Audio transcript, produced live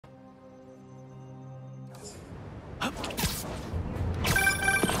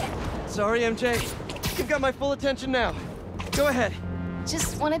Sorry, MJ. You've got my full attention now. Go ahead.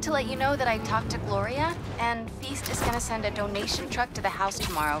 Just wanted to let you know that I talked to Gloria, and Feast is gonna send a donation truck to the house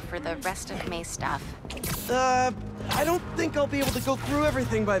tomorrow for the rest of May's stuff. I don't think I'll be able to go through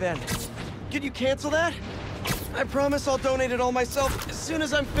everything by then. Could you cancel that? I promise I'll donate it all myself as soon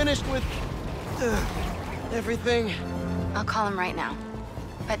as I'm finished with... everything. I'll call him right now.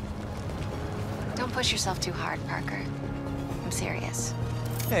 But don't push yourself too hard, Parker. I'm serious.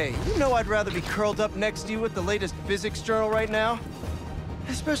 Hey, you know I'd rather be curled up next to you with the latest physics journal right now.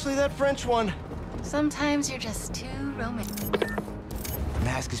 Especially that French one. Sometimes you're just too romantic.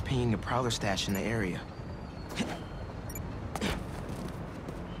 Mask is pinging a Prowler Stash in the area.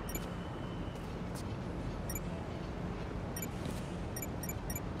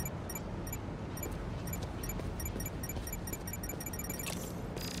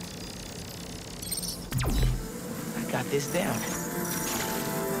 I got this down.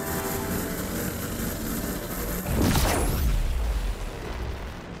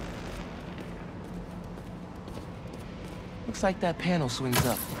 Looks like that panel swings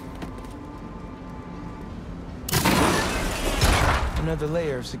up. Another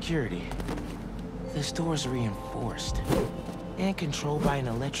layer of security. This door's reinforced and controlled by an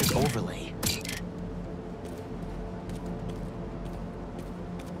electric overlay.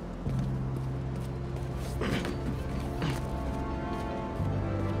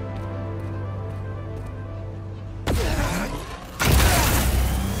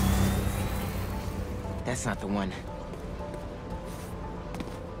 That's not the one.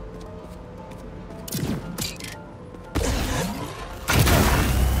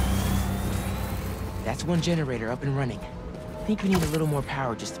 That's one generator up and running. I think we need a little more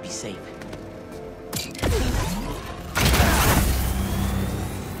power just to be safe.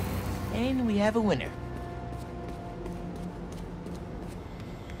 And we have a winner.